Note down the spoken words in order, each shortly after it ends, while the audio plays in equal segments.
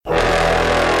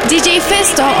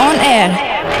DJFESTO on air.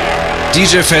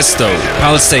 DJFESTO,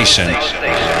 Pulse Station.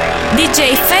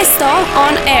 DJFESTO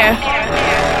on air.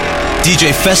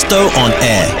 DJFESTO on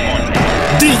air.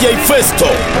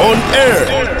 DJFESTO on air.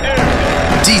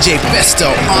 DJFESTO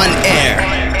on air.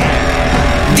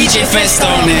 DJFESTO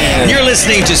on air. You're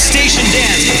listening to Station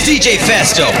Dance with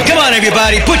DJFESTO. Come on,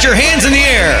 everybody, put your hands in the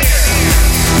air.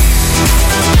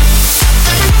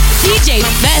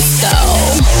 DJFESTO.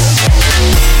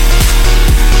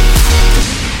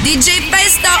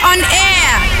 DJFESTO on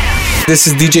air. This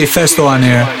is DJFESTO on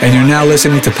air and you're now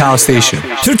listening to Pal Station.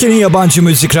 Türkiye'nin yabancı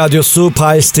müzik radyosu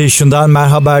Part Station'dan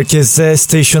merhaba herkese.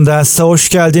 STATIONDANCE'a hoş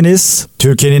geldiniz.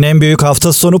 Türkiye'nin en büyük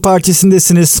hafta sonu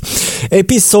partisindesiniz.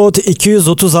 Episode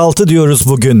 236 diyoruz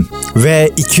bugün. Ve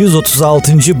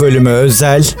 236. bölümü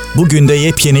özel. Bugün de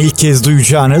yepyeni ilk kez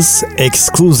duyacağınız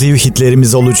exclusive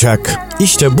hitlerimiz olacak.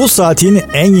 İşte bu saatin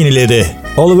en yenileri.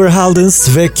 Oliver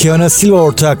Heldens ve Kiana Silva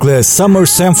ortaklığı Summer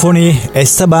Symphony,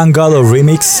 Esteban Gallo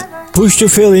Remix, Push the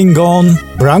Feeling On,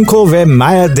 Branco ve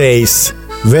Maya Days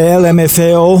ve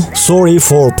LMFAO, Sorry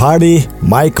for Party,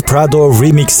 Mike Prado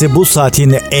Remix'i bu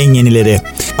saatin en yenileri.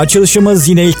 Açılışımız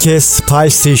yine ilk kez Pulse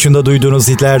Station'da duyduğunuz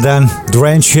hitlerden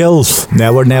Drench Hill,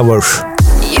 Never Never.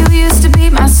 You used to be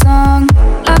my song,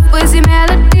 love was your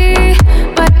melody,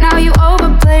 but now you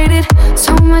overplayed it,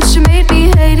 so much you made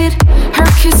me hate it. Her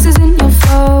kisses in your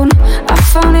phone, I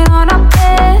found it on our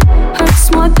bed,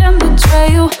 hurts more than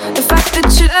betrayal. The fact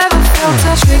that you ever felt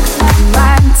a trick my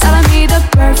mind, telling me the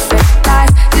perfect lies,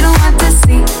 didn't want to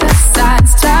see the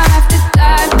signs. Time after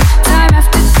time, time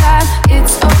after time,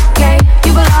 it's okay.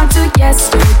 You belong to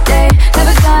yesterday,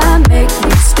 never gonna make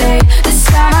me stay. This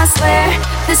time I swear,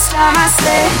 this time I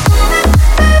say.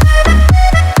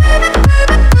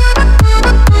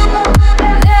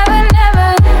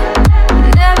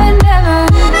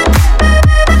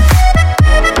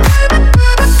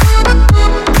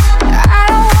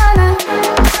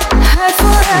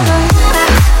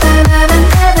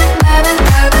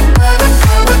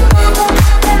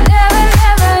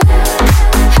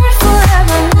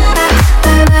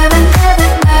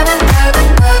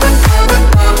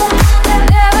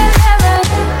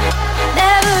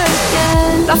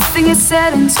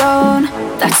 Set in stone,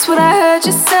 that's what I heard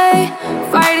you say.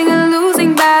 Fighting a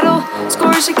losing battle,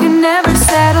 scores you can never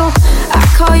settle. I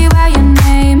call you by your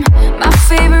name, my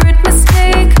favorite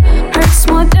mistake. Hurts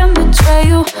more than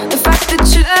betrayal. The fact that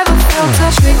you ever felt a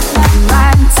trick my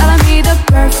mind, telling me the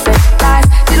perfect lies,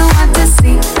 didn't want to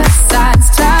see the signs.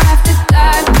 Time after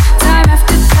time, time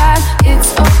after time,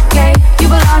 it's okay. You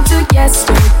belong to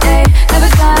yesterday, never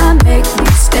gonna make me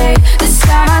stay. This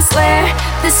time I swear,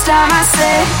 this time I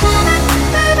say.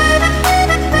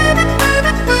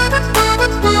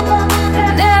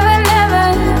 Never, never,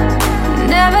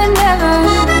 never, never.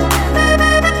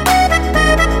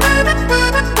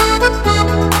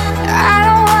 I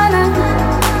don't wanna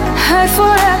hurt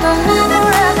forever,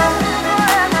 forever.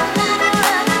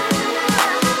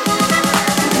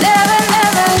 Never,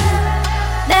 never,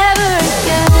 never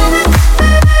again.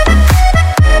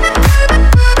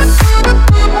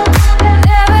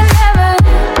 Never, never,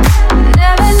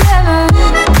 never, never.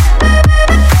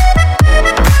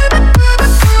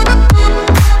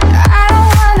 I don't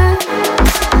wanna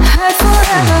hurt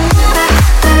forever.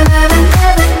 Never, never,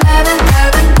 never, never,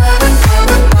 never,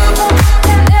 never,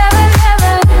 never,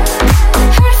 never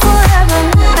hurt forever.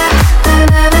 Never, never,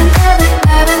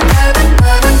 never, never,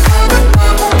 never,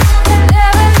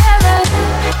 never,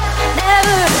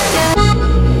 never again.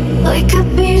 We could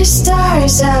be the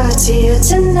stars out here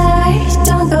tonight.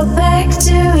 Don't go back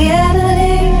to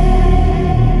reality.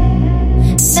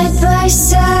 Side by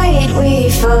side, we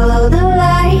follow the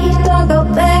light. Don't go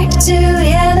back to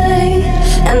reality.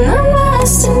 And I'm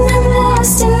lost in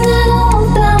an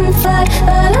open fight,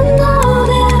 but I know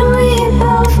that we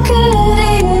both could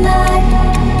ignite.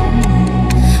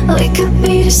 We could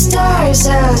be the stars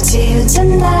out here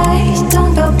tonight.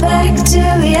 Don't go back to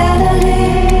reality.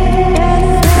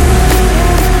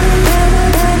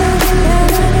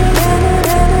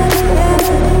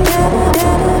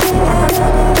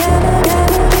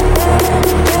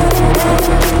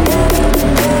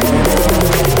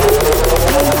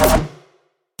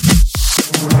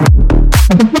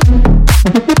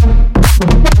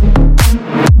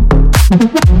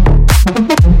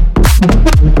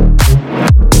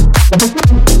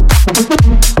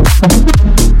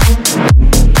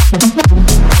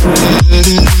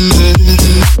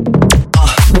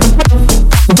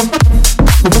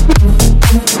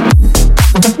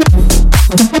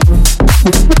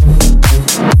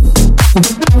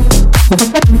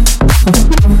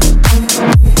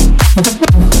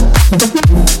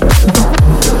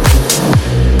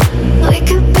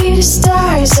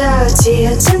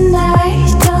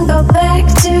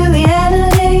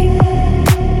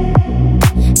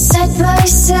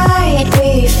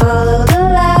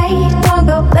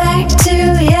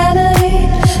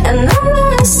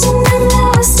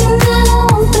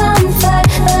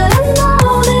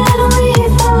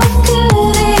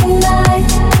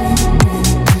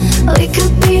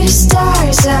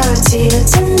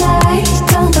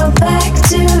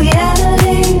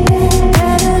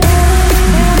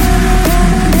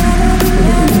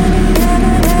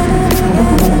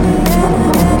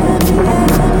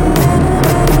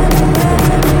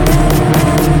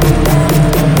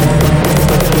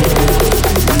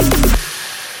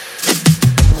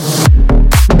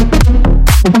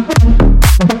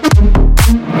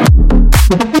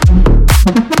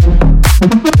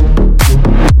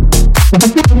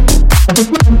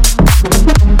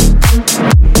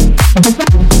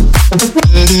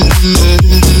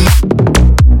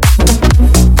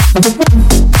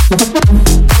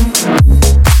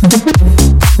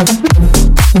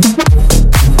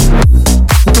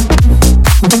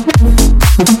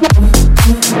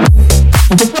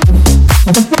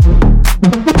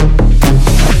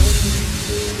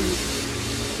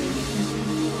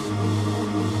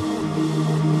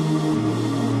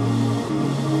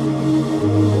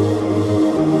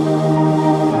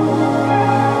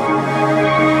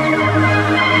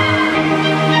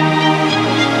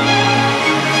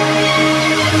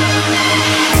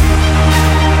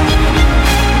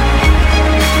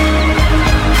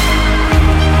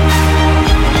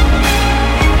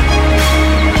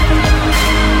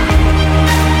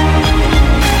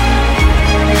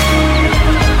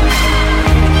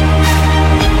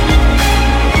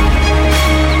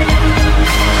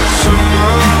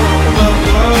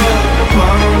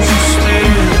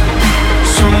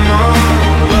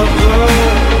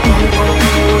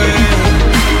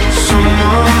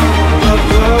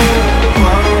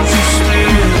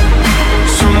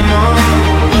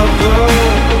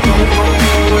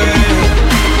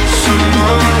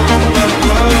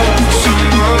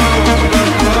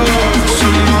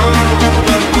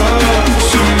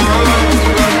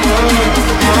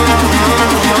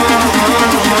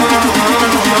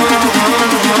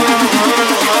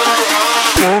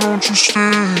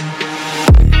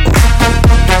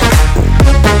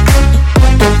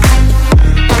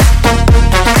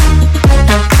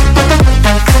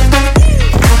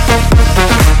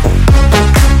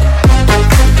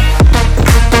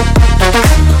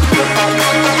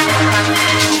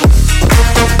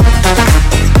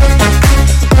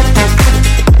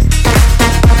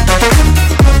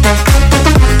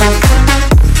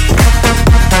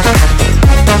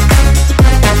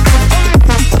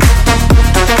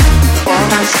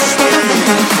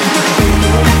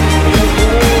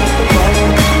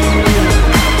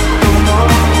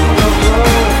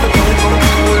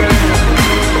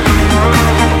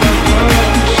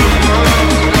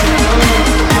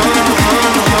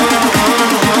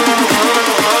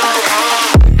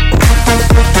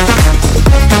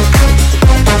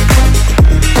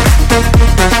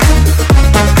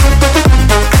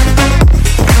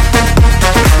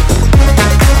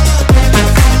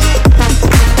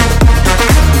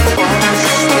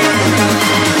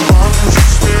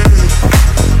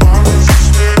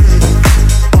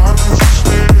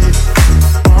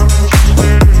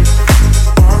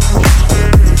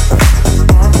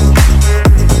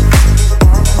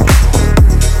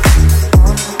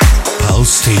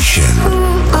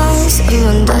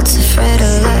 someone that's afraid to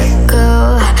let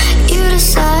go. You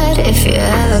decide if you're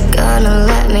ever gonna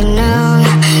let me know.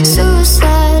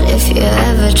 Suicide if you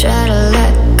ever try to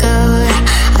let go.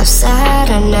 I'm sad,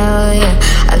 I know, yeah.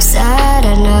 I'm sad,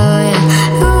 I know, yeah.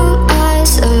 Who am I?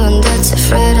 Someone that's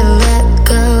afraid to let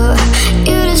go.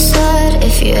 You decide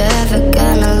if you're ever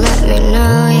gonna let me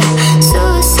know, yeah.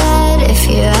 Suicide if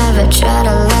you ever try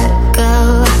to let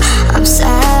go. I'm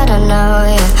sad, I know,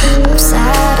 yeah. I'm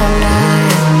sad, I know,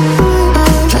 yeah. Who am I?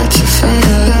 That's afraid to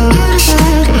go. You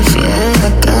decide if you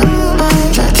ever go. Who am I?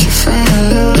 That's afraid to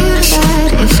go. You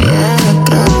decide if you ever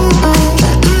go.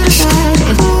 You decide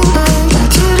if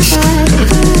you decide if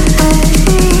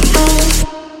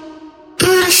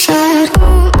you decide who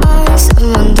am I?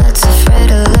 Someone that's afraid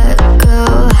to let go.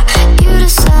 You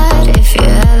decide if you're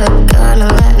ever gonna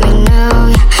let me know.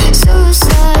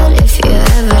 Suicide if you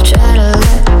ever try to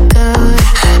let go.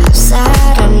 I'm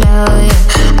sad, I know,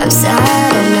 yeah. I'm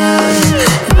sad, I know, yeah.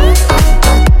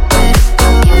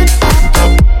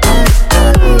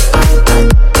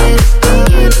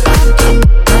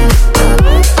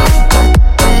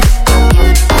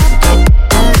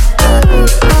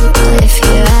 If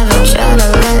you ever try to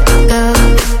let go.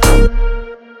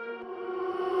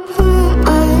 Who am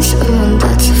I? Someone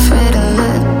that's afraid to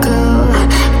let go.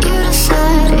 You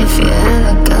decide if you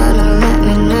ever gonna let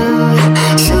me know.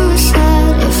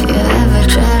 Suicide if you ever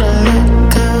try to let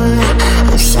go.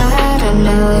 I'm sad, I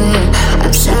know, yeah.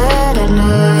 I'm sad, I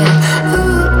know, yeah. Who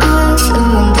am I?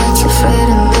 Someone that's afraid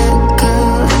to let go.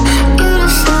 You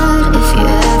decide if you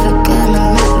ever gonna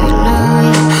let me know.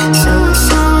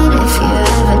 Suicide if you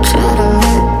ever try to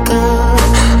let go.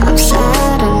 I'm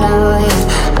sad, I know, yeah.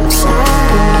 I'm sad, I know, yeah.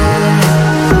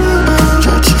 Who am I?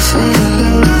 That's afraid to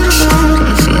go. You decide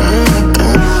if you ever go.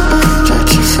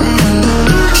 That's afraid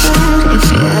to go. You decide if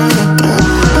you ever go.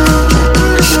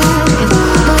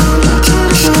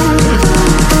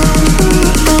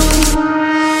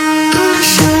 You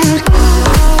decide if you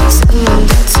someone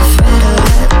that's afraid to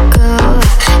let go.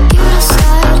 You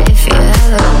decide if you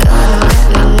ever gonna let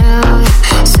me know.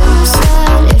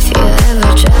 Suicide if you ever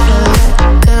try to let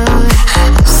go.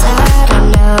 I'm sad, I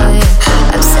know,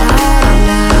 yeah. I'm sad, I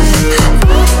know,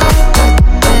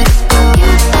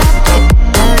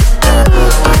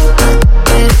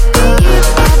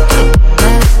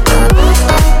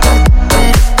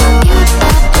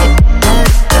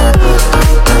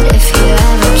 if you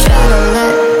ever try to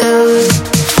let go.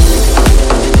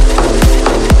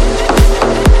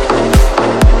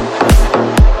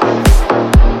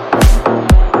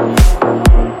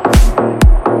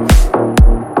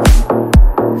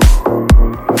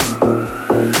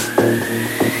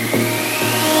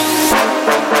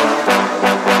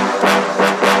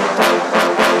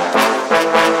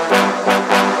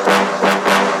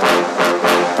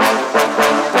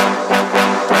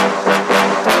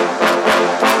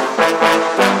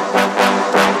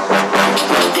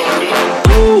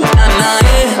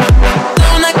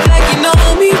 Don't act like you know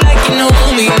me, like you know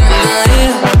me, nah, nah,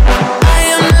 yeah. I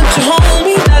am not your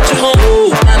homie, not your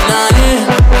homie, nah, nah, yeah.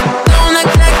 Don't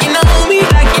act like you know me,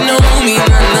 like you know me,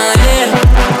 nah, nah, yeah.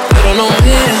 You don't know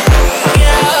me,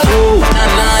 yeah, ooh, nah,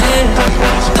 nah, yeah.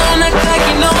 Don't act like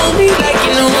you know me, like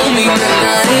you know me, nah,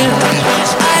 nah, yeah.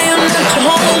 I am not your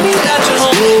homie, not your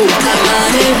homie, nah, nah,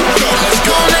 yeah.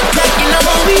 Don't act like you know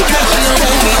me, like you know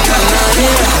me, nah, nah,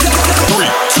 yeah. 3,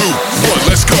 2, 1,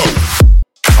 let's go.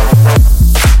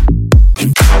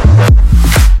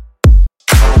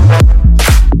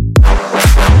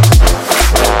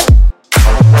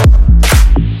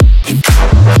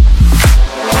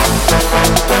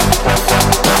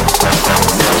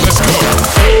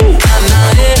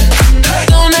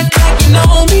 Don't act like you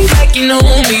know me, like you know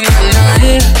me, nah, nah,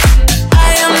 yeah.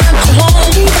 I am not your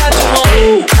homie, not your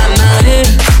homie, nah, nah, yeah.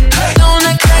 Don't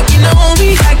act like you know me,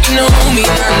 like you know me,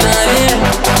 nah, nah, yeah.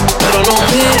 You don't know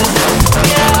me,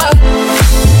 yeah.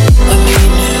 I mean,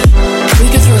 we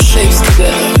can throw shapes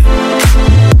together,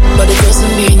 but it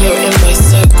doesn't mean you're in my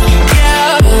circle,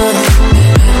 yeah.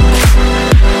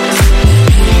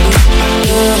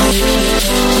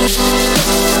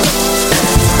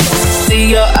 See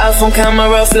your iPhone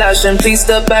camera flashing. Please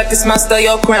step back, it's my style,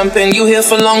 you're cramping. You here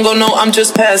for long, oh no, I'm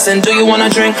just passing. Do you wanna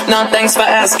drink? Nah, thanks for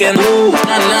asking. Ooh,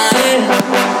 nah, nah, yeah.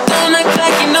 Don't act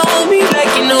like you know me,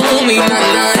 like you know me, nah,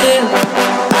 nah, yeah.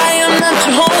 I am not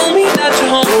your homie, not your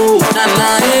homie, nah,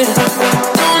 nah, yeah.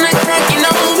 Don't act like you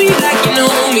know me, like you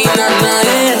know me, nah, nah,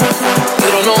 yeah. You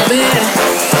don't know me, yeah.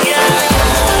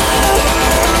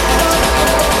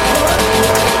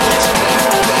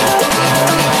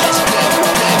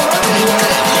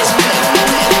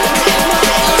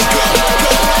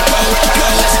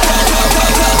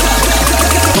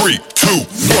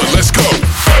 1, let's go.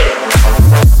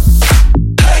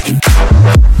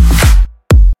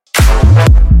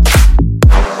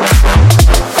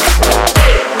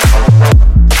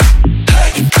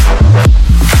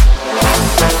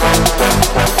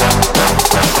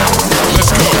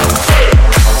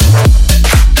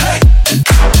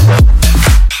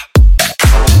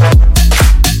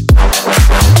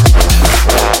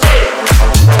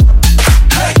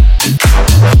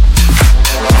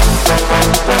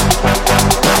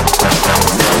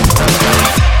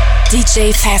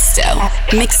 DJFESTO,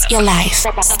 mix your life,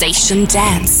 station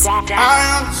dance.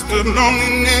 I understood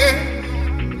loneliness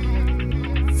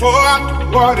for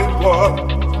what it was.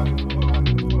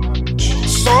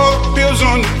 Saw the bills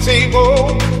on the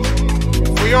table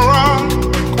for your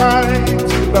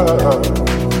unrequited love.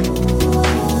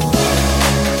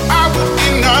 I would be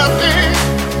nothing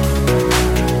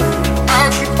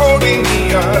without you holding me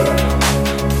up.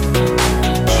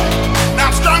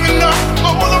 Not strong enough for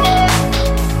all of us.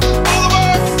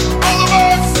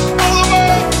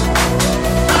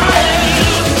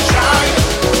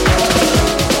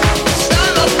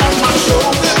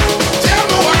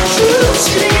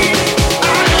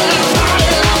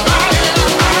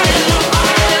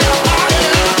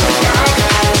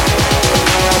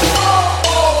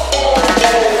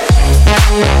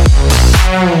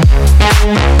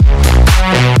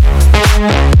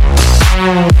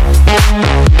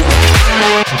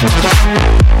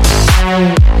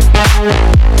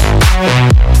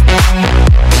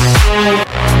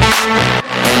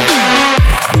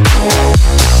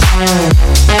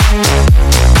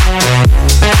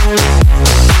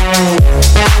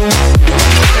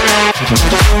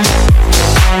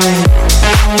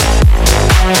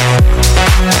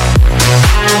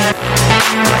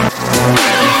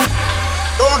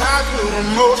 Don't have your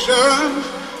emotions.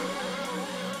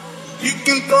 You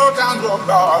can throw down your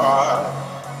guard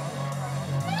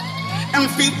and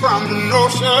feed from the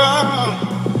notion.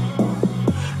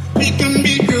 We can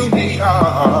be who we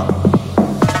are.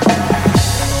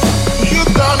 You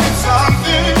taught me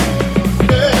something,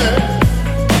 yeah.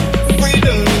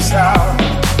 Freedom is out.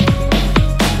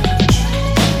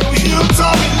 You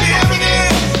taught me living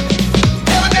it.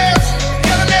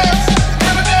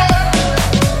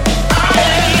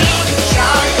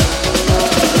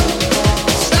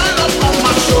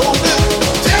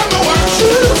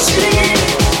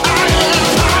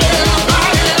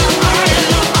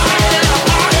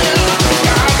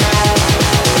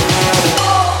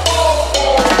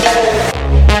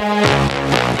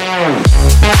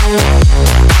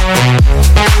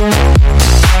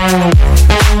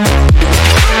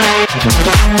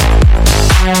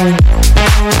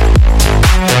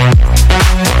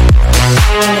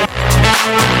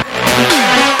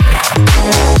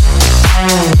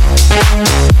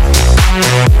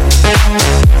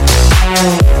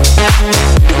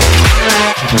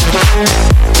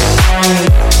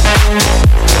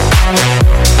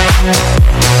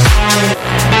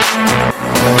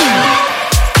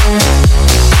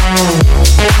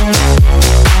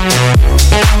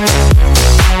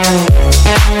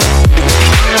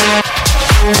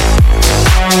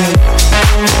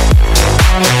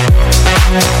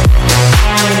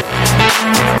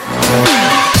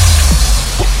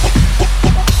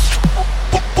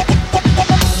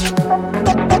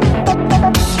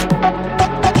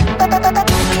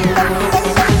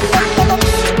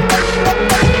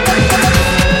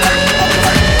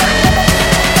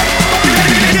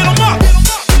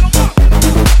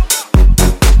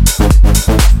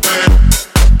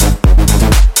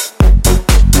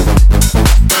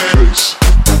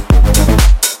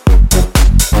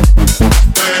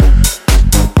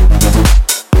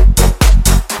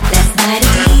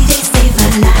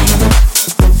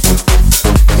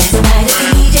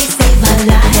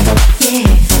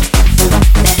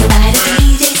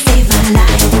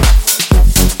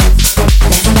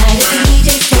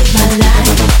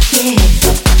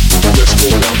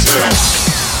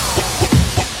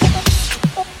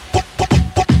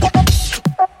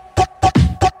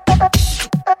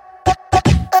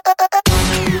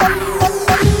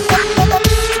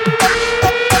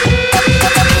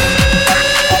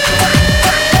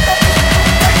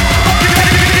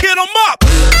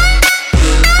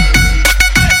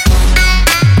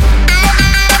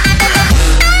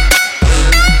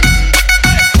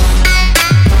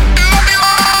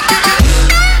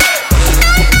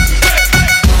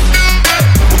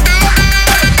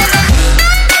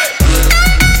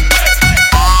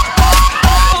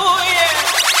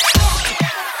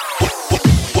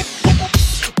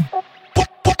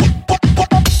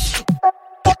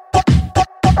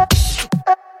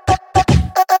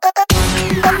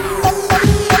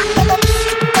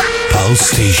 Pulse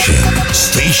Station.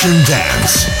 Station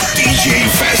Dance. DJ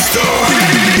Festo.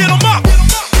 Get 'em up.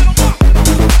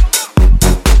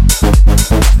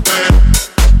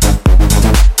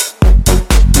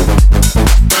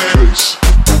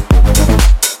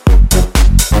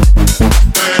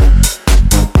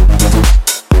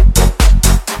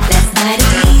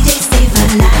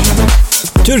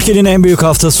 Türkiye'nin en büyük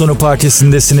hafta sonu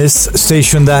partisindesiniz.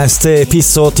 Station Dance'te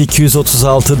episode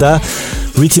 236'da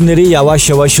ritimleri yavaş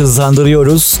yavaş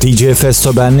hızlandırıyoruz.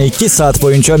 DJFESTO benle 2 saat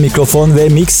boyunca mikrofon ve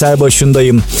mikser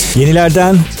başındayım.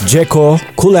 Yenilerden Ceko,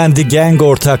 Kool and the Gang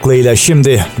ortaklığıyla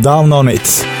şimdi Down on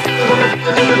It.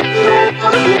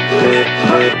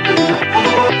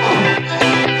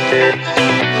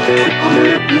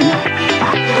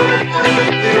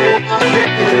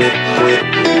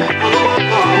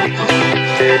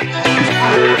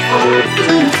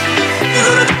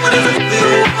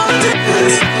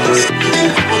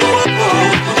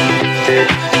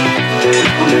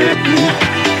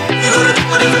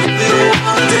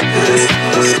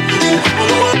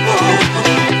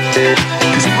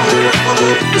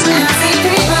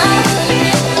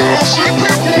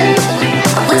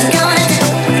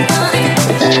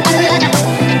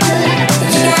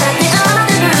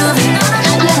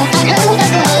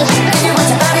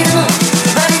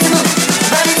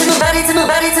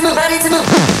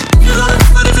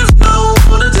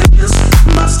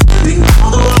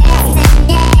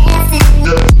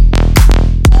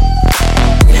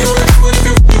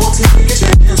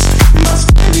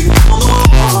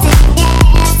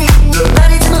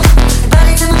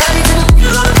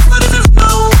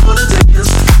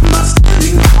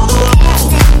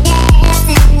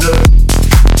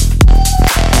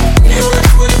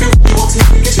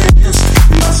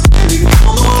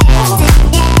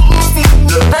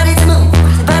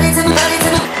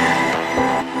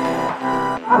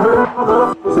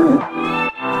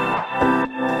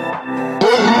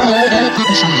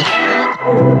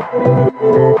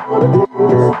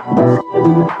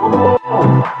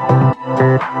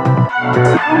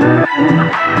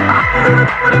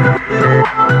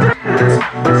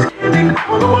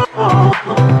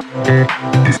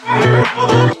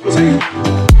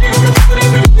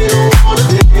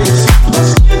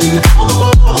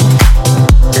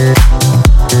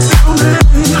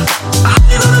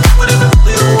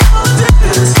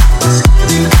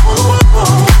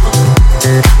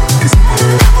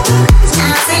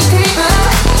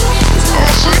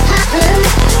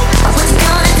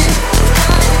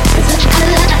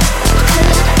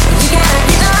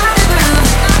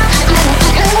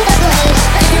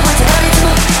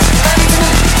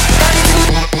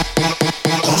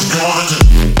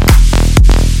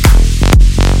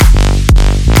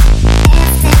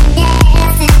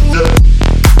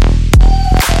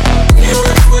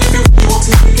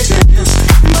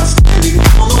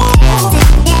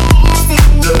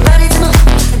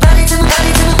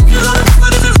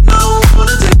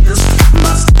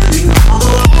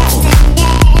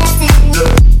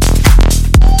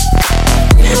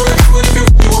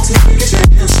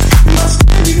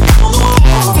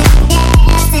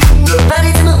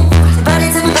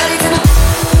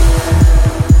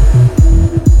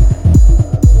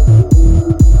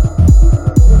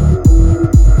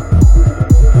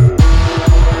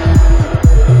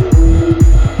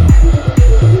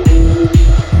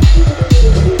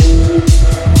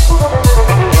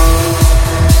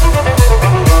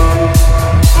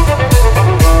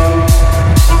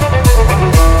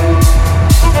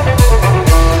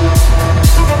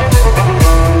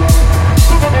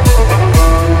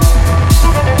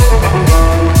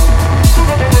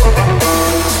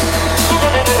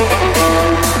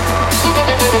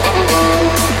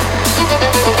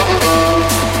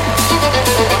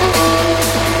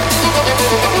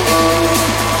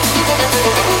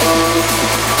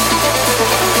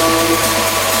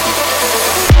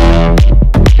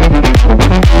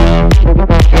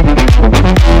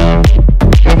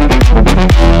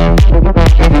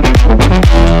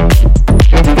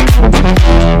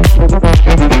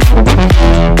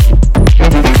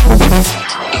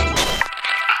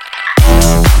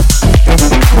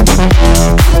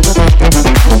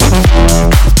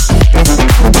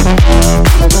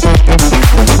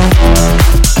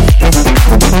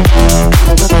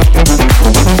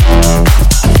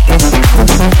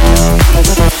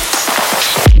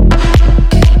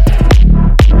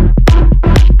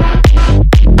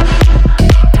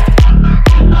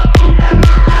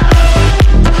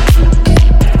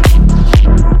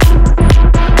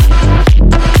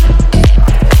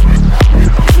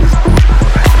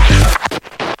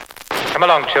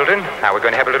 Come along, children. Now we're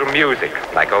going to have a little music,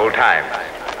 like old times.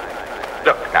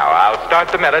 Look, now I'll start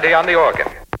the melody on the organ.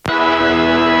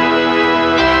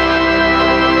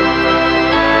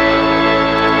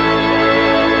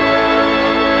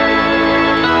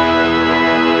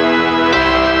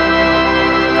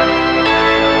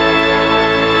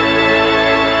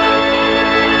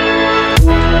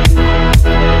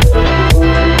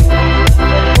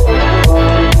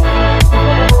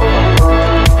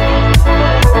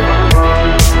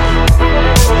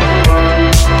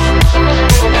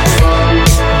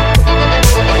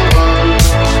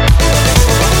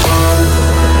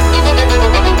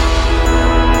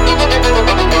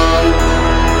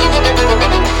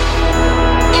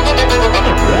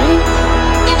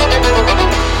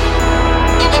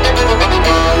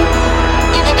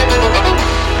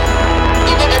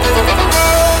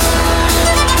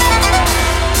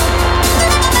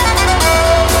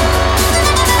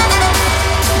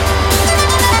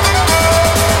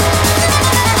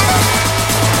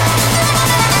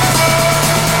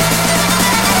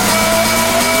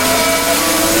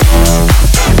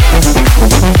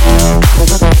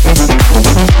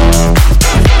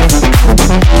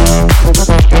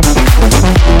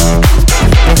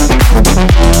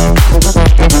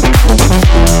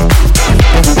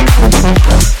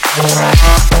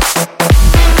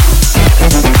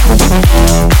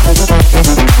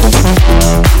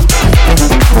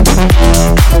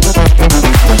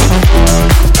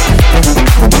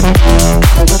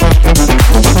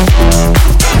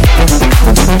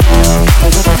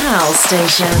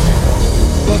 Station.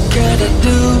 What can I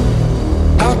do?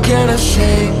 How can I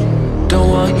say? Don't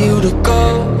want you to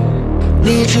go,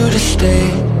 need you to stay.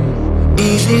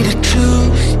 Easy to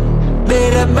choose,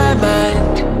 made up my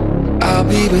mind. I'll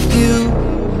be with you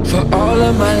for all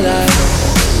of my life.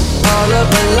 All of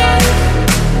my life.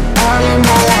 All of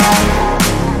my life.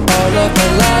 All of my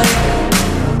life.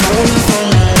 All of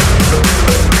my life.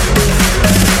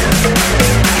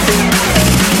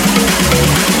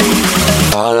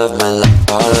 All of my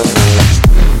life, all of my life.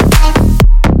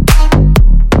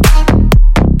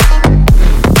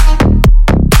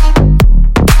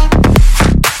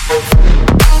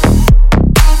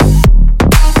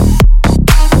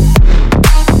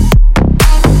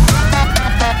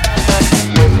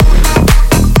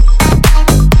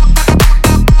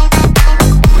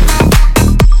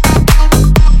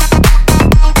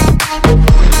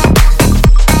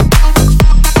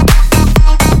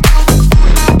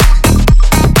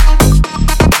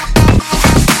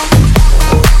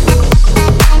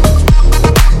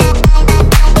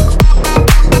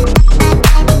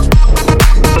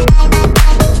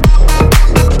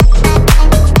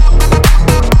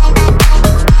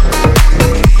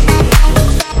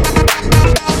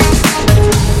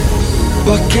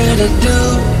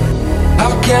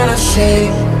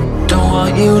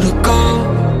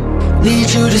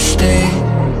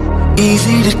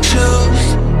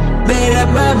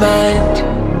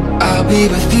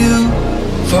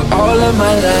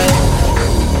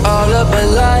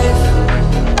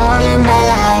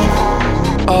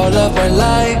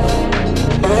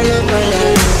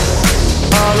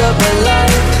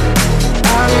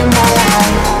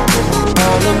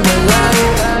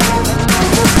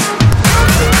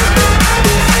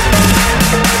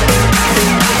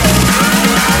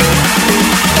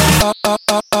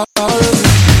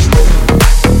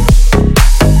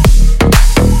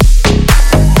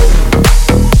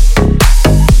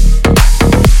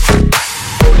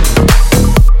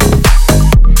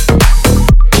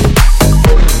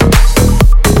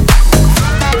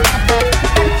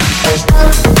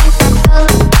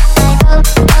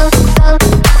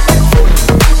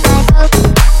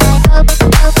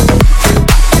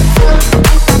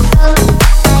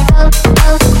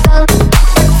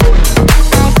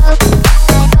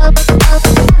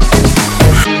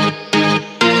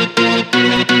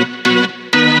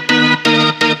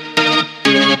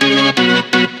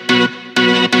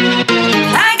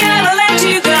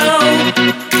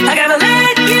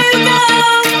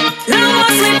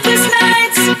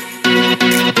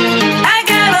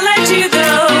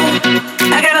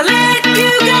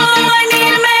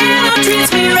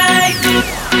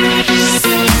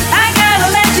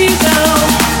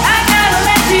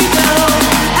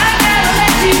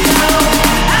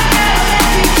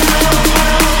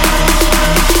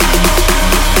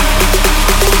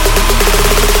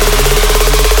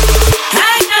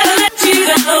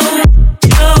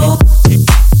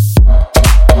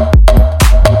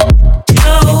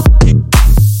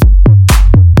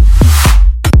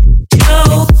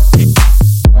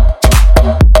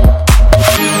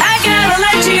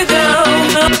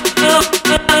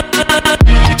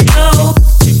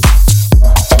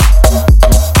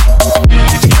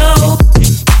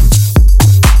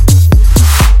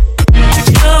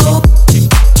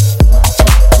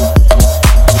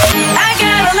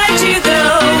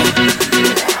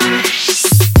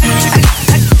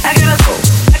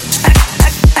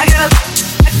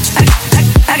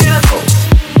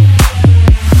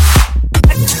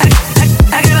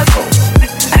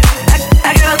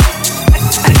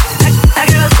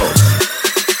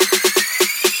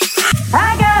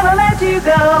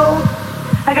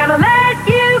 let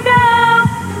you go.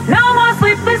 No more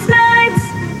sleepless nights.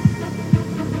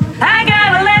 I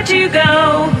gotta let you go.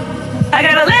 I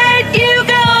gotta let you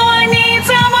go. I need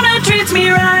someone who treats me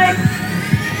right.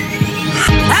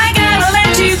 I gotta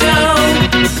let you go.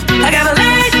 I gotta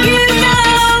let you go.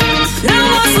 No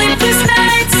more sleepless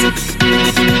nights.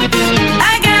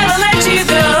 I gotta let you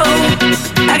go.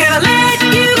 I gotta let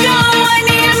you go. I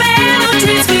need a man who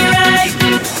treats me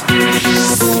right.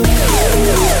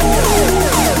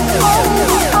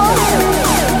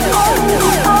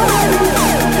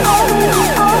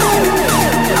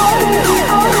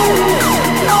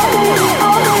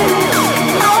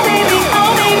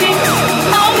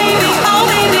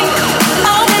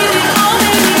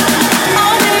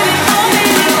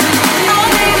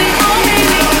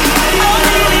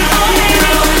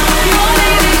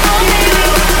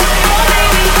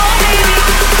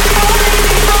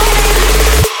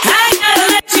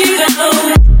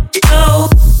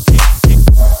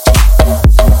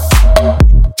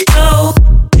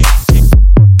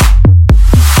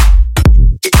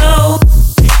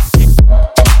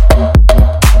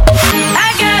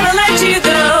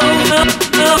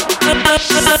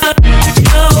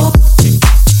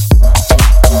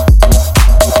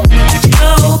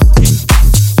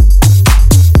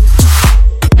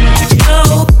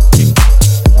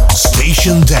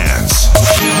 Station Dance.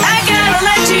 I gotta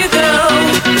let you go.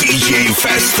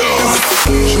 DJFESTO.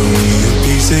 Show me a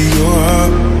piece of your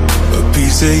heart, a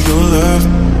piece of your love.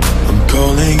 I'm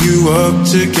calling you up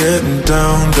to getting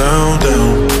down, down,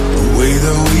 down. The way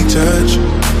that we touch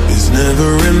is never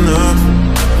enough.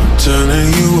 I'm turning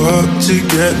you up to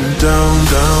getting down,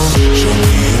 down. Show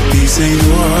me a piece of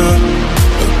your heart,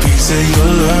 a piece of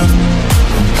your love.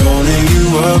 I'm calling you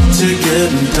up to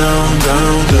getting down,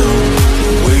 down, down.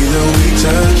 The way that we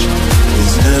touch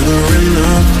is never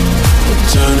enough. I'm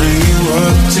turning you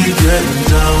up to getting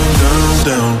down, down,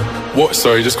 down. What?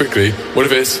 Sorry, just quickly. What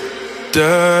if it's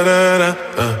da da da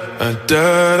da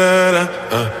da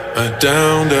da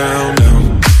down, down,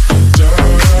 down.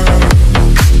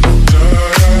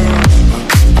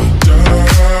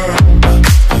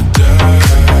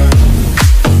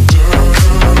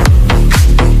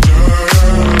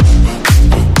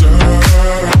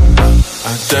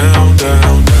 Down,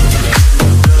 down, down.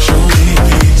 Show me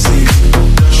pity,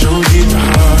 show me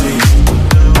party.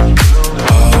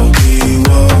 I'll be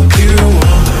what you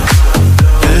want,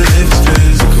 and if it's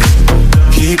physical,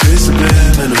 keep it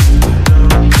subliminal.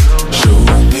 Show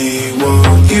me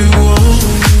what you want.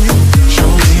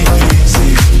 Show me pity,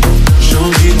 show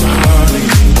me party.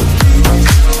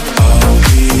 I'll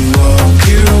be what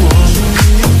you want,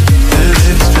 and if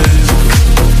it's physical,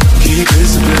 keep it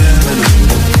subliminal.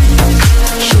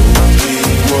 Show me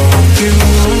what you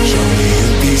want. Show me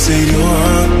a piece of your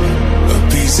heart, a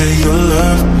piece of your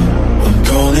love. I'm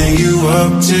calling you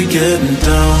up to getting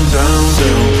down, down,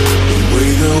 down. The way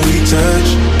that we touch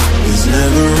is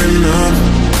never enough.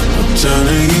 I'm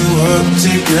turning you up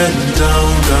to getting down,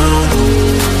 down,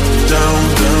 down,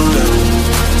 down,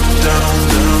 down,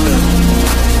 down,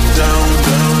 down,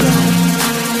 down,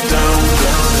 down, down,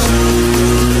 down,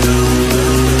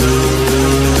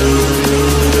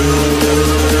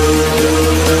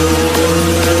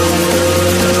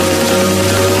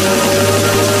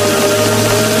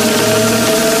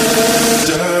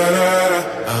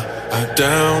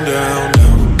 down, down, down.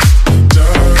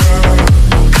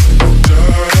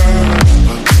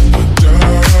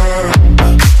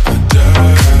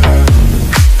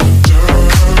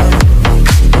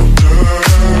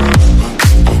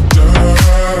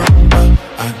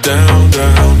 Down,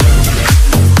 down, down.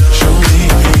 Show me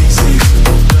easy,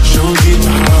 show me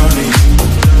party.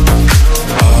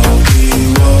 I'll be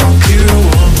what you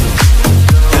want,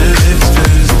 and if it's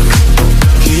physical,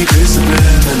 keep it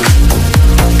subliminal.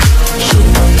 Show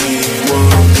me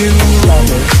what you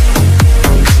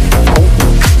want.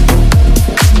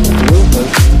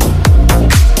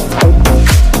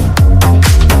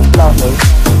 Love me,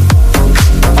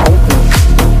 hold me,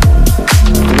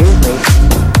 use me,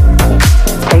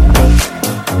 take me.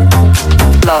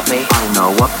 Love me, I know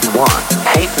what you want.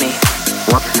 hate me,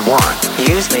 What you want.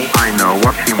 use me, I know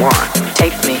what you want.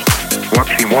 take me, What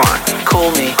you want.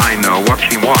 call me, I know what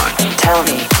you want. tell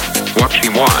me, What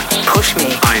you want. push me,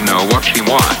 I know what you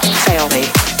want. fail me.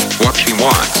 What you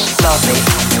want. Love me,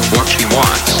 What you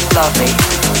want. love me,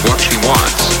 What you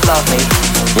want. love me,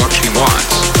 What you want.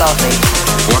 love me,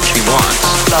 What you want.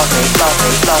 love me, love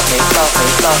me, love me, love me,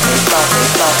 love me, love me,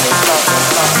 love me, love me,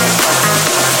 love me, love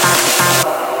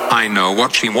me. I know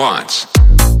what she wants.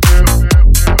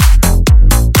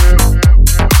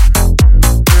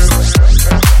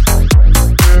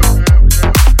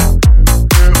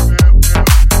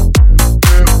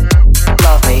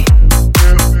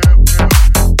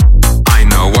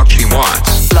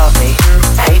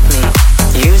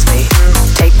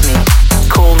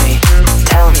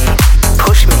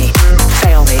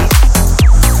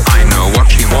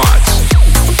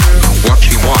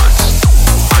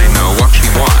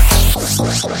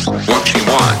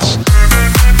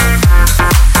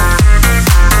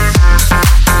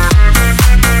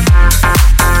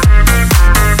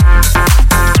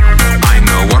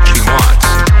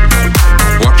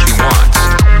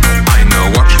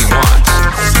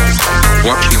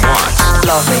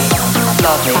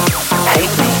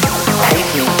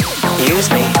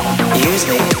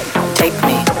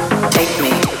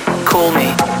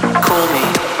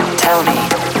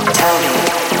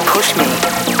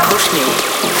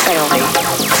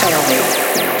 Fail me,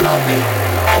 love me,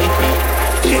 hate me,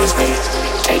 use me,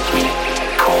 take me,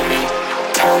 call me,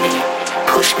 tell me,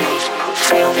 push me,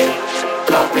 fail me,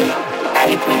 love me,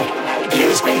 hate me,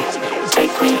 use me,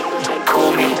 take me,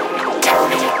 call me, tell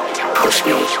me, push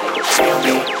me, fail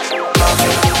me, love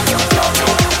me, love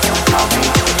me, love me,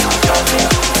 love me,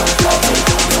 love me,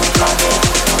 love me,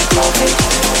 love me,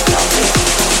 love me,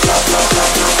 love, love,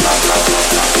 love, love, love, love,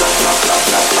 love, love, love, love,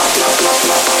 love, love, love,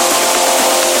 love.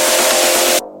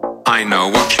 I know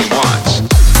what she wants.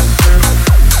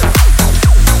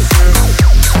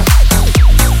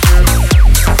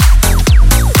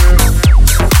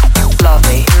 Love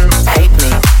me, hate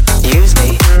me, use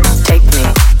me, take me,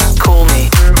 call me,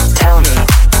 tell me,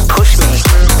 push me,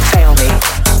 fail me.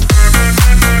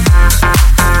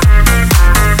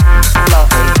 Love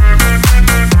me.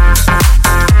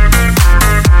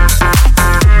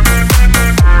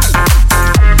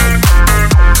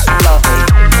 Love me.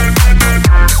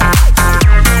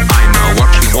 I know what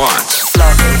she wants.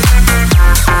 Love me,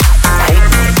 hate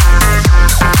me,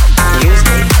 use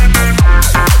me,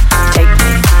 take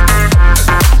me,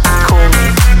 call me,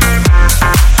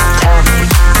 tell me,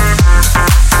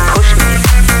 push me,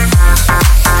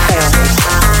 fail me.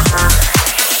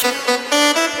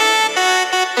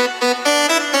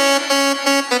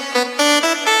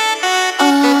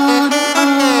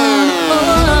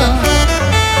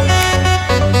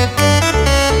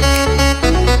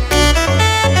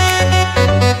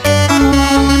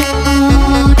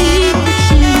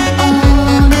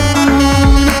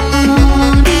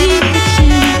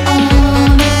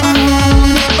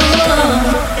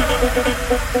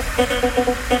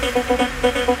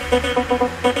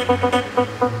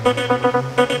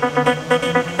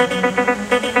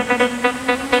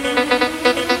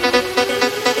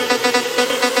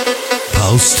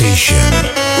 Pulse Station.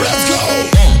 Let's go.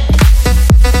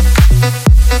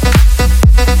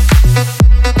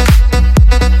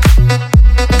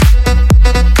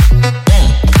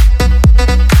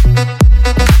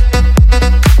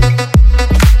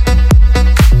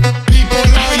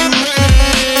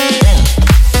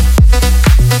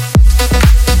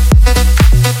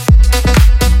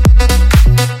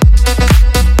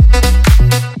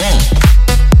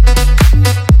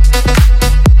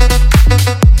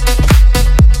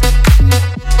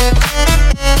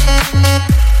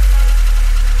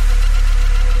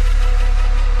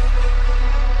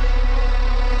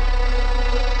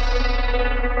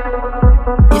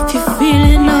 If you're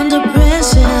feeling under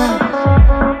pressure,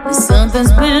 if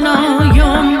something's been on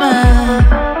your mind,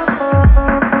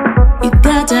 you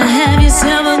got to have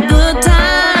yourself a good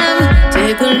time.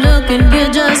 Take a look and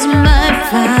you just might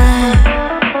find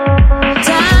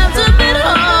time's a bit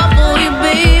hard for you,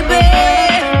 baby.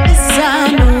 This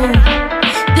I know,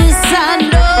 this I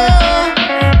know.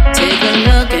 Take a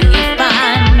look and you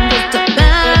find just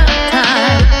about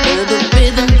time for the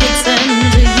rhythm gets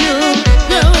into you.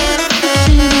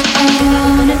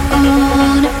 On and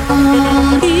on and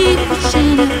on, keep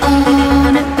pushing it on.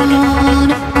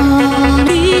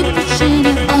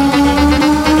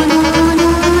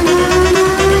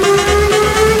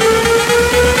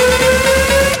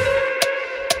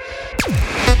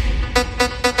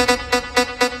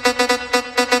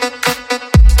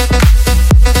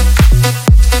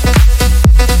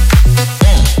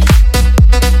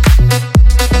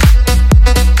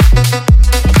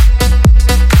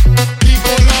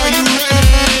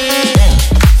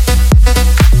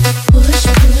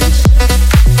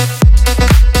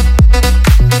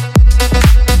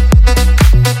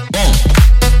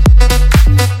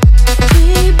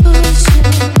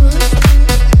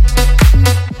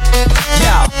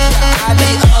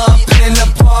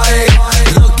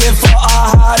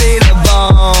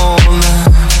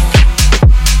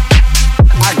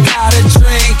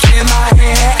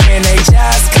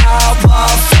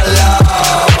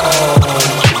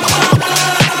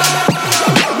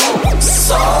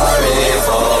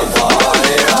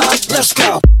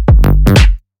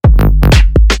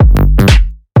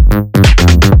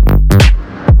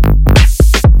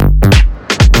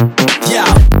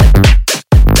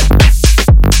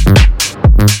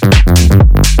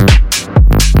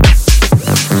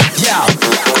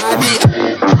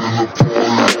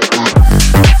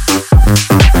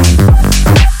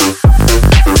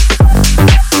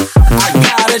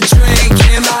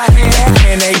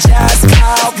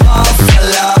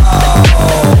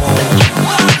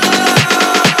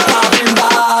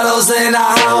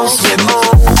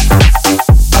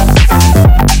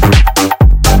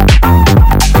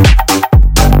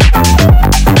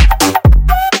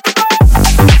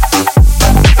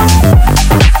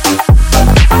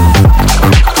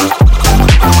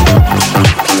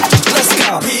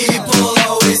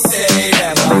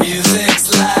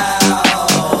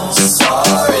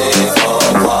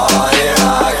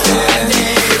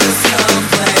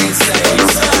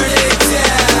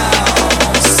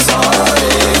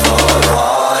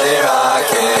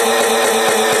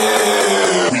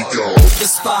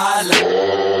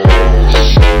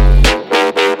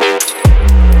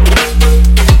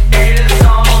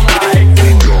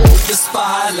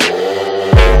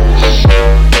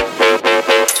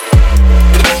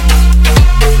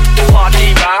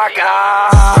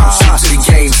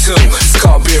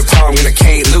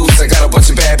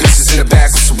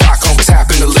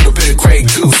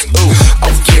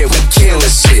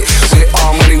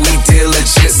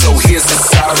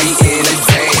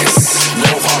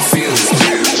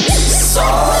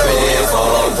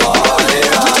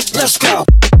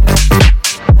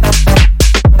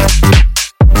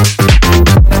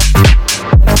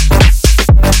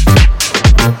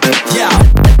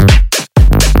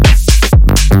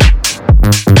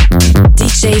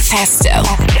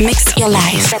 your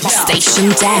life. Station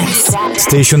Dance.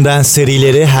 Station Dance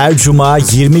serileri her cuma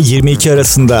 20-22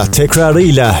 arasında,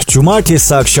 tekrarıyla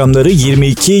cumartesi akşamları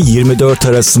 22-24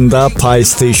 arasında Pi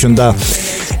Station'da.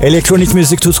 Elektronik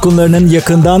müzik tutkunlarının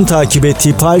yakından takip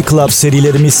ettiği Pi Club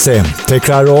serilerimiz ise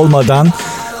tekrar olmadan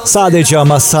sadece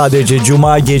ama sadece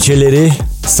cuma geceleri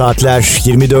saatler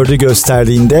 24'ü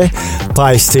gösterdiğinde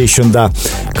Pi Station'da.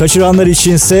 Kaçıranlar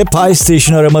içinse Pi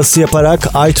Station araması yaparak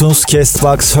iTunes,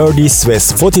 Castbox, Herdies ve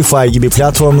Spotify gibi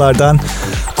platformlardan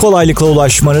kolaylıkla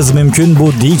ulaşmanız mümkün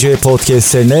bu DJ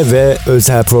podcastlerine ve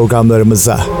özel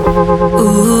programlarımıza.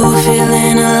 Ooh,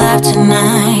 feeling alive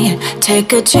tonight.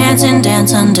 Take a chance and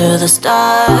dance under the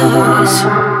stars.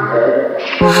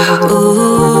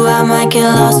 Ooh, I might get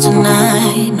lost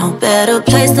tonight. No better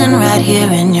place than right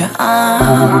here in your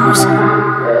arms.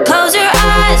 Close your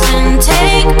eyes and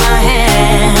take my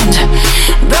hand.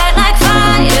 Bright like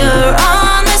fire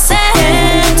on the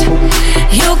sand.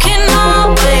 You can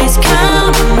always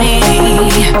count on me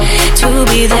to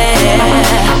be there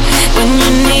when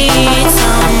you need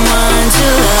someone to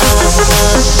love.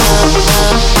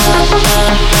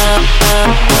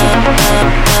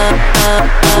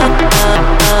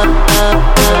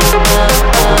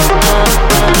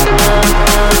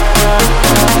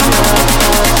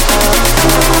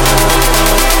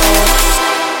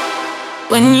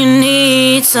 When you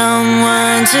need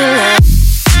someone to love.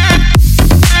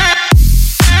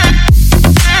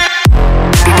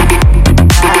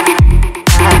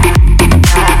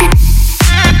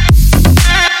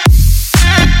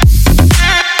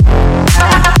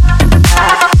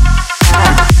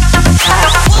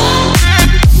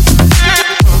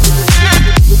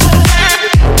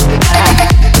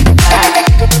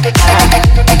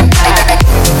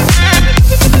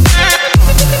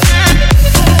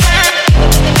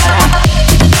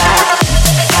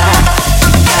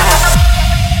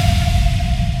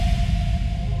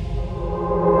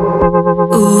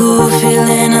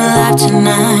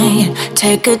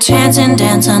 Take a chance and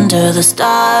dance under the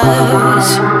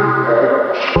stars.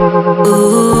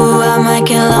 Ooh, I might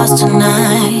get lost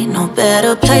tonight. No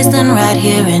better place than right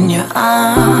here in your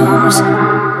arms.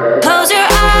 Close your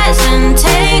eyes and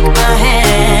take my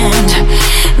hand.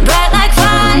 Bright like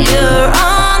fire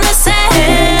on the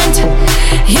sand.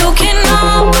 You can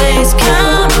always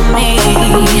count on me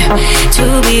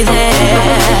to be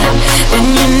there when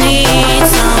you need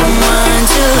someone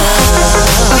to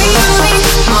love. When you need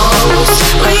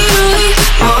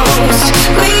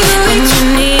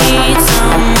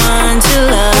someone to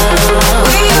love.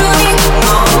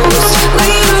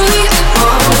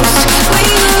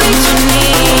 When you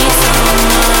need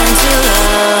someone to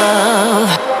love.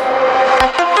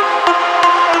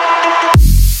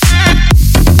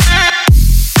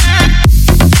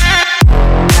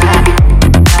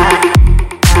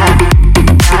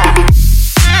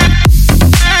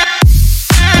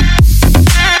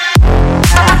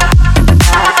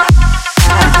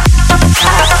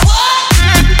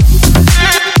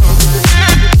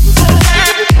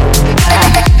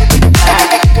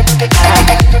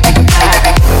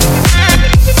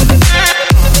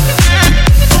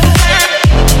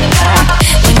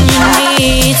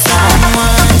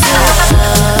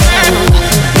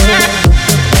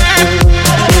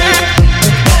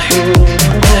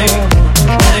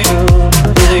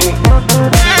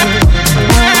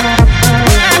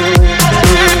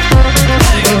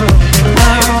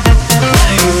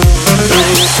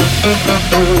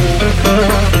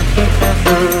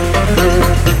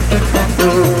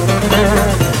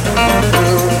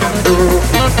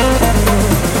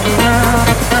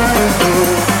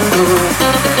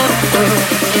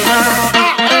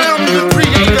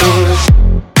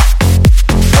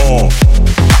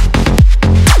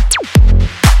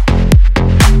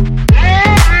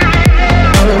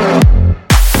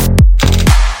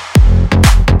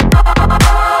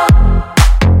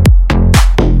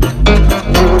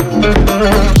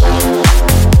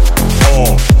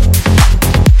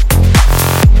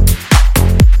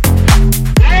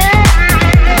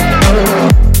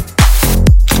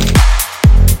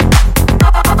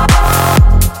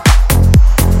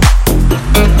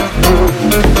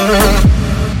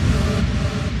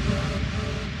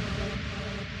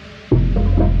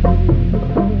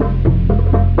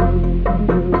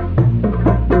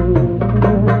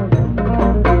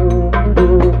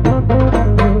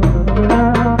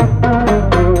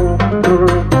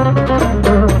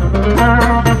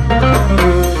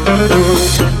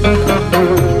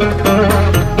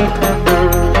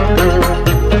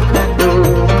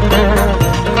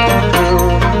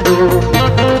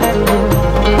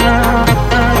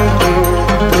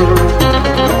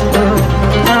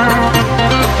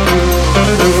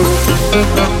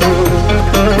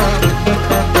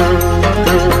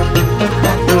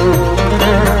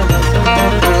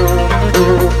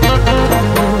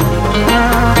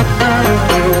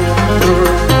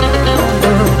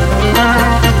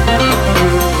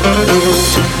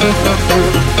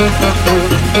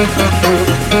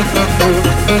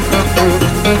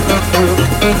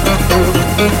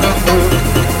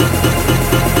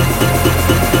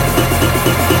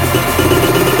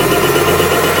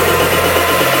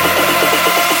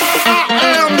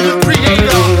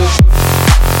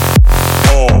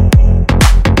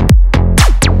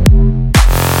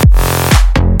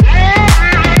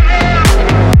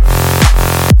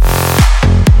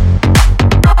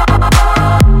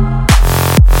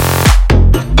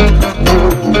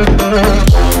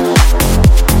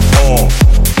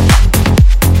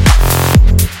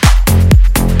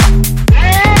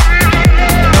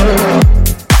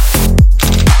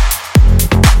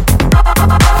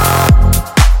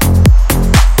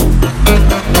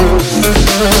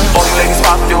 you ladies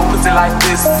pop your pussy like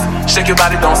this. Shake your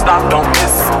body, don't stop, don't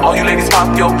miss. All you ladies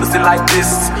pop your pussy like this.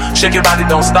 Shake your body,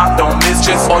 don't stop, don't miss.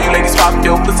 Just all you ladies pop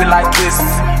your pussy like this.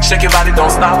 Shake your body,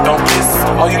 don't stop, don't miss.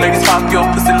 All you ladies pop your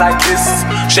pussy like this.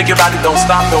 Shake your body, don't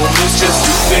stop, don't miss. Just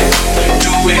do it,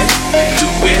 do it, do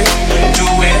it, do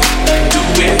it, do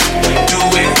it, do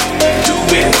it, do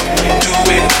it, do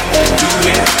it, do it, do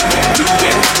it, do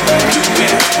it, do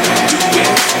it,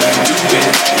 do it,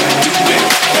 do it.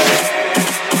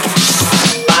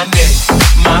 My neck,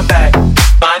 my back,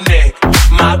 my neck,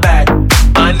 my back,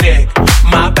 my neck,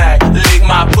 my back. Lick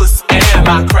my pussy and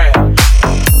my crab.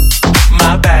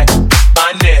 My back,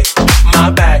 my neck, my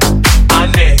back, my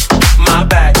neck, my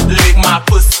back. Lick my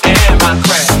pussy and my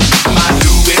crab. My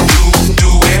do it, do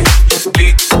it.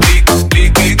 Lick, lick,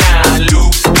 lick it down.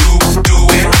 Loop, loop, do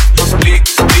it. Lick,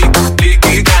 lick, lick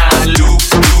it down. Loop,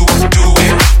 loop, do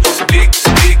it. Lick,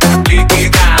 lick, lick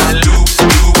it down. Loop,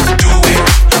 loop, do it.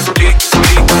 Lick,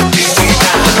 lick, lick it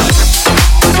down.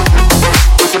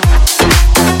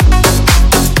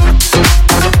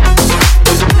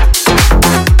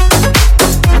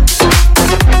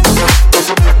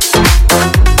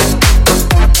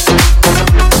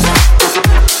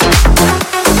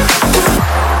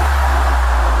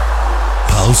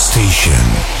 Pulse Station.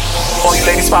 All you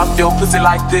ladies pop your pussy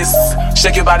like this.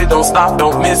 Shake your body, don't stop,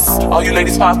 don't miss. All you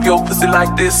ladies pop your pussy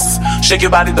like this. Shake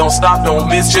your body, don't stop, don't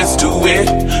miss. Just do it,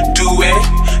 do it,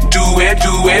 do it,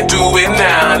 do it, do it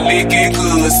now. Lick it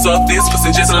good, suck this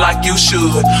pussy just like you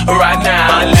should. Right now,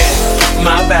 my neck,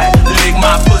 my back, lick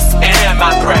my pussy and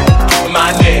my crack.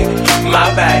 My neck,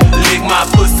 my back, lick my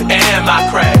pussy and my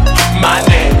crack. My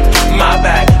neck, my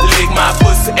back, lick my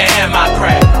pussy and my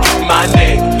crack. My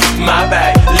neck, my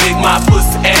back, lick my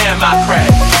pussy and my crack.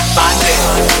 My neck,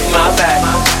 my back,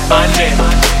 my neck,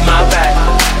 my back,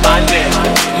 my neck,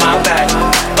 my back,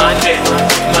 my neck,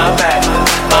 my back,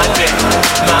 my neck,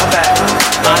 my back,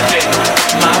 my neck,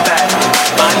 my back,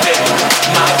 my neck,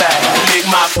 my back. Lick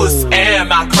my pussy and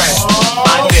my crack.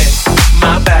 My neck,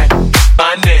 my back,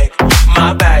 my neck,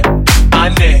 my back, my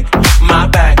neck, my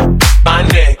back, my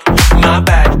neck, my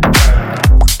back.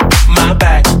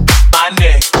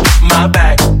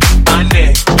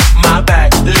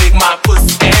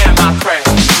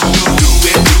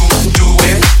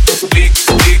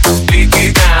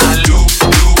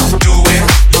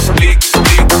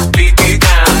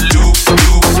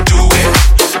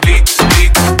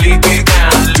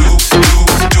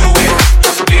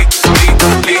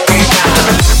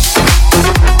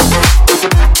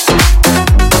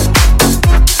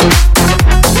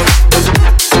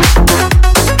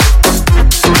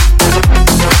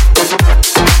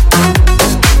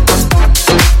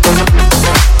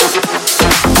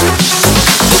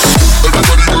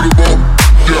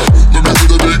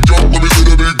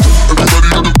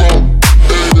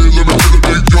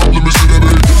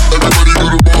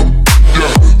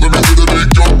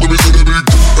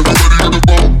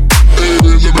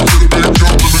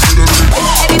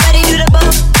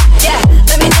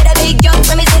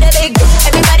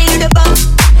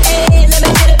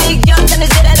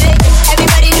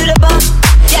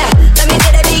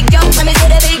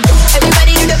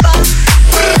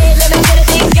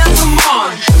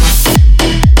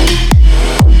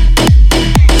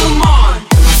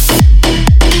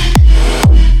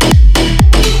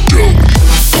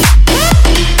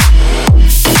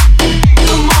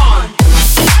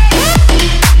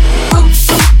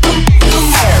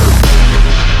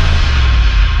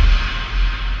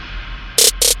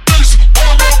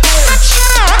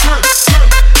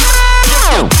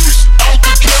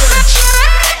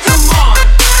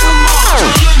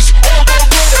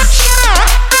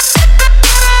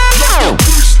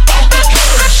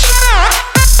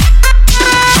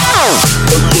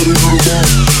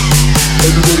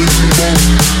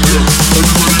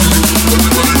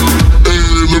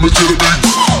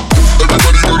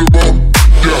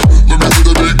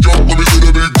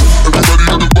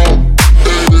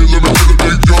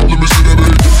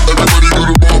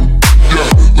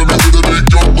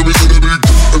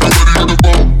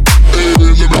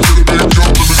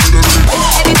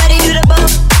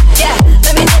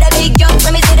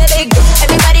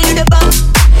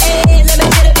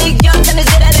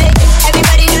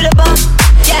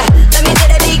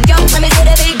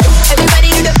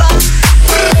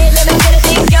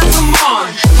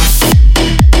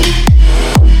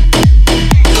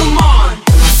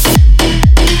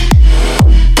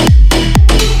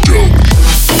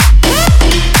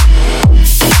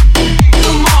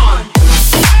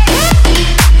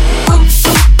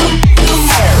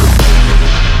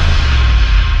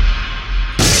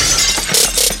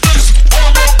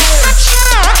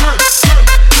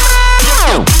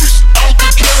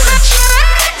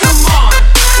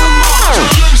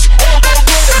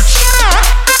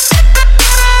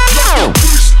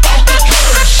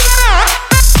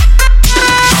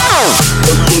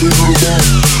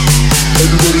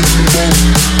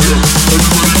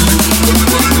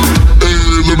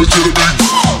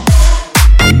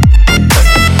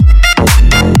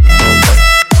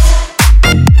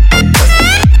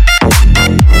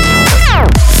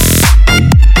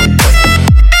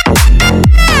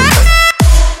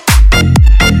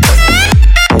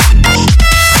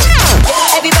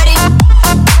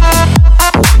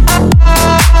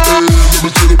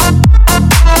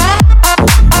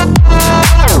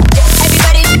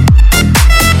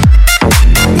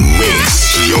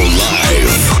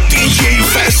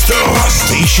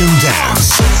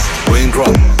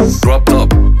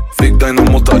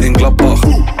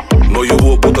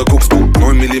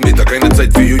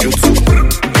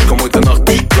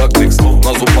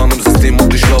 System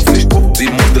und ich schlaf nicht.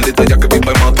 7 Liter Jacke wie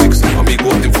bei Matrix. Amigo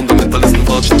auf den Fundamentalisten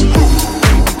watschen.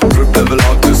 Drip Level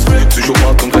Artist,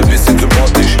 Psychopath und ein bisschen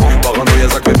sympathisch. Paranoia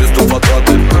sagt mir, bist du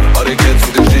verdrahtet. Alle kennst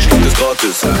du den Stich, gibt es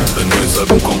gratis. Ein neues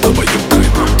Album kommt, aber juckt kein.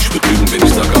 Ich würd lügen, wenn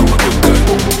ich sage, aber guck geil.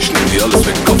 Ich nehm dir alles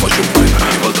weg, Koffer schupft rein.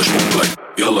 Die Walter Schwung bleibt,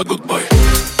 yalla goodbye.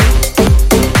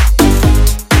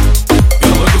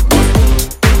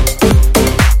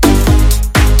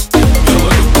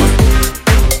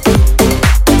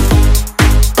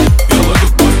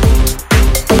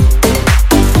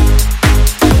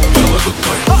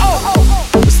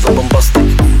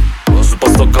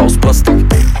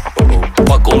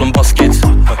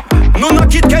 Nur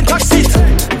Nakit, kein Taxi.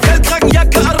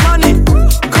 Feldkragenjacke Armani.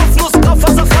 Kopfnuss,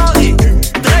 Koffer Safari.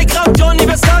 3 Gramm Johnny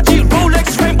Versace.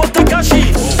 Rolex, Rainbow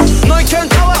Takashi. Neukölln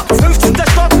Tower, 15.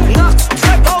 Stock. Nachts,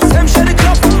 Traphaus, Hemmschelle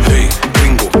Klopf. Hey,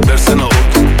 Bingo, wer ist denn da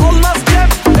unten? Olmaz Cap,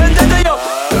 Ende der Job.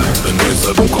 Ein neues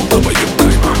Album kommt, aber juckt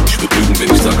kein. Ich würd lügen,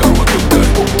 wenn ich sage, aber guck geil.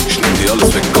 Ich nehm dir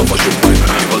alles weg, Koffer schupft rein.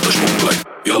 Die Walter Schwung bleibt,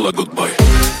 yalla goodbye.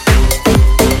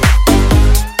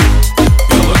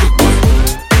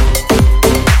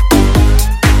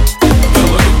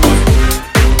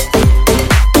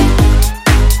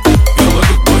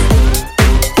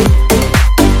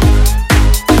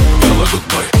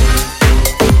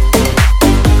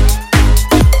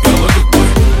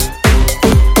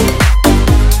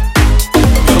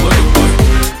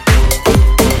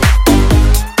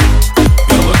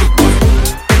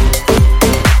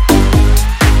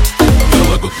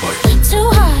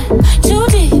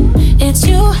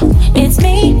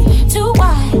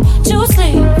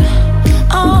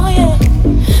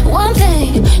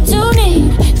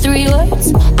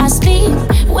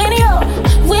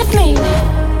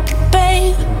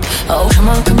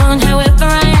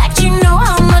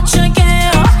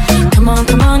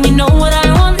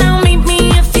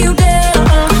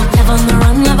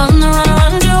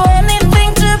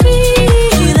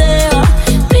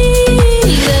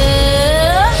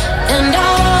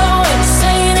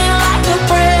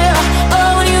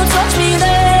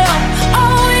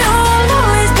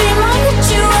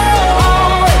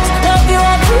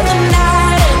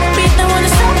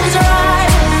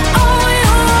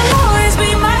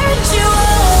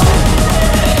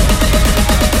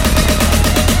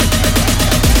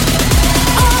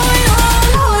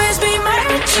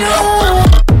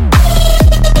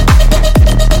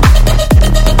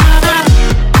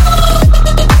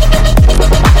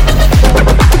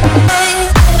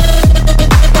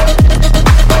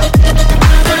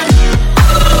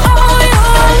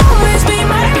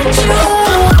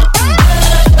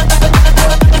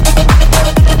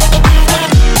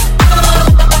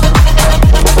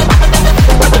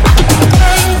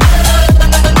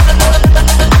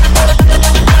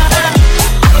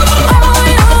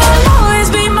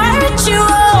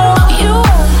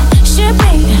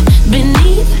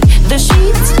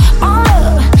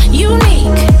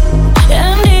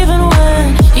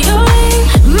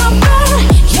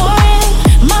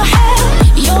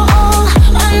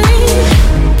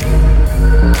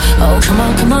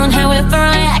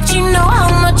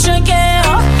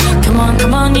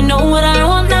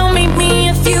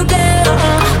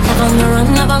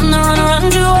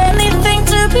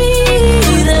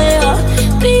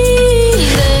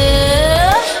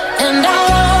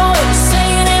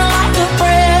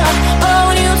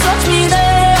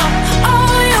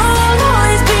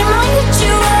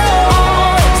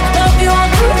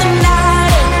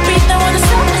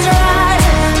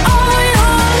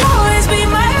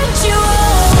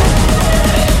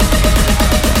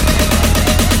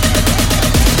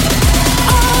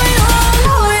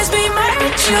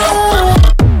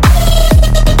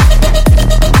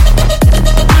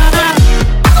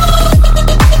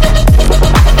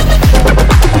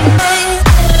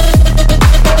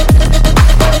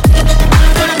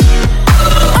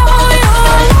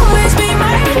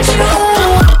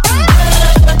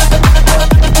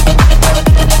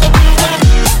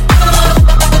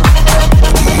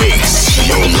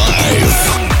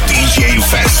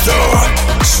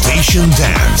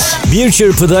 Bir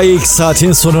çırpıda ilk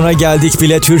saatin sonuna geldik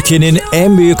bile. Türkiye'nin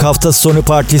en büyük hafta sonu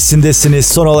partisindesiniz.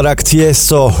 Son olarak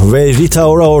Tiesto ve Rita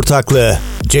Ora ortaklığı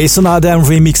Jason Adem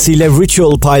remix ile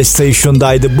Ritual Pie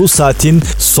Station'daydı. Bu saatin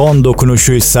son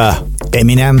dokunuşuysa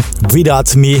Eminem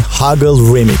Without Me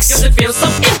Huggle Remix.